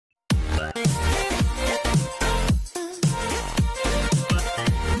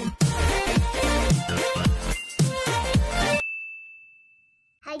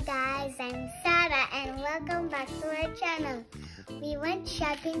welcome back to our channel. We went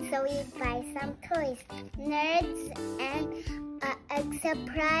shopping so we buy some toys, nerds, and egg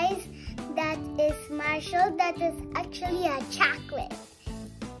surprise that is Marshall, that is actually a chocolate.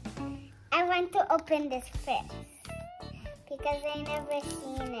 I want to open this first because I never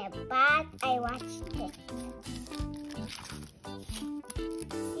seen it, but I watched it.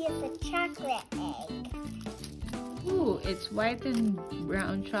 See, it's a chocolate egg. Ooh, it's white and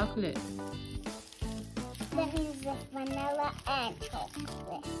brown chocolate. That means it's vanilla and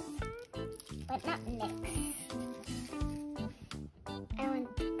chocolate, but not mixed. I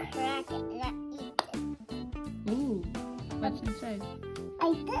want to crack it, not eat it. Ooh, what's inside?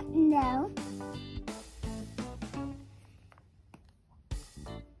 I don't know.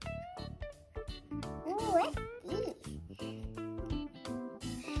 Ooh, what's this?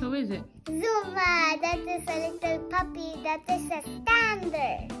 Who is it? Zuma, that is a little puppy, that is a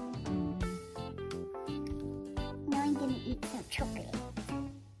standard. Now I'm gonna eat some chocolate.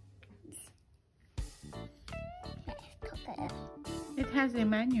 It has a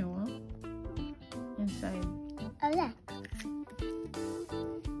manual inside. Oh, look.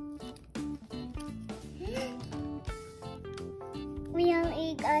 We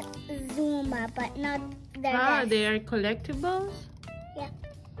only got Zuma, but not the rest. They are collectibles? Yeah.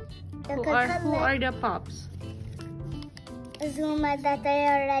 Who are the pups? Zuma that I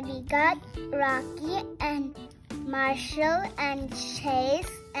already got, Rocky and Marshall and Chase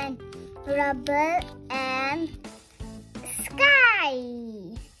and Rubber and Sky.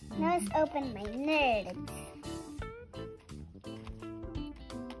 Now let's open my nerds.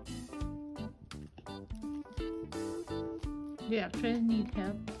 Do you actually need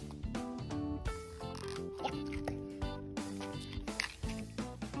help? Yeah.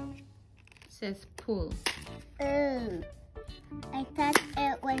 It says pull. Oh, I thought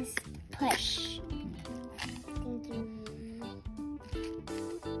it was push. Thank you.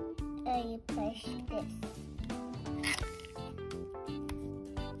 Oh, you push this.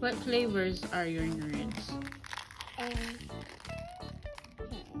 What flavors are your nerds?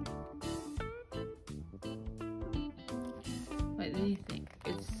 What do you think?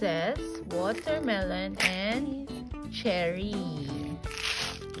 It says watermelon and cherry.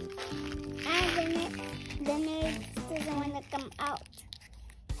 The nerds doesn't want to come out.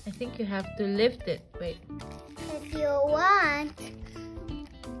 I think you have to lift it. Wait. If you want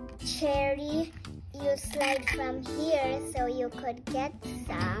cherry, you slide from here so you could get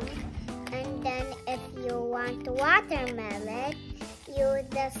some. And then if you want watermelon, you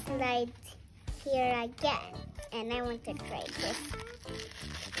just slide here again. And I want to try this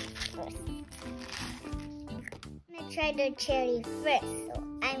first. I'm going to try the cherry first, so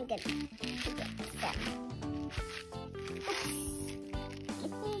I'm going to get some.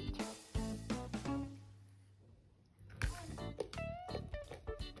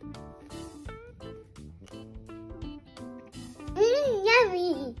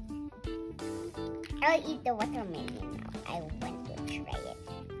 Yummy! I'll eat the watermelon now. I want to try it.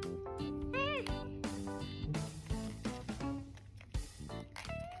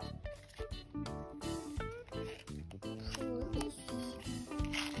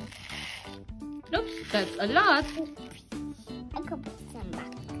 Oops, that's a lot. I could put some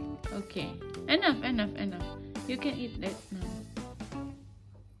back. Okay, enough. You can eat that now.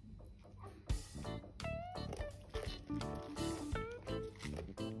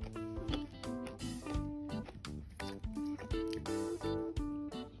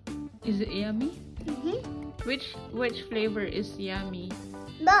 Is it yummy? Which flavor is yummy?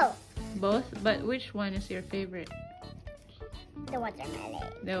 Both. Both? But which one is your favorite? The watermelon.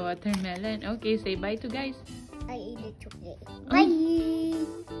 The watermelon. Okay, say bye to guys. I eat the chocolate. Bye.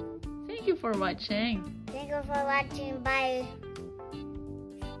 Thank you for watching. Thank you for watching. Bye.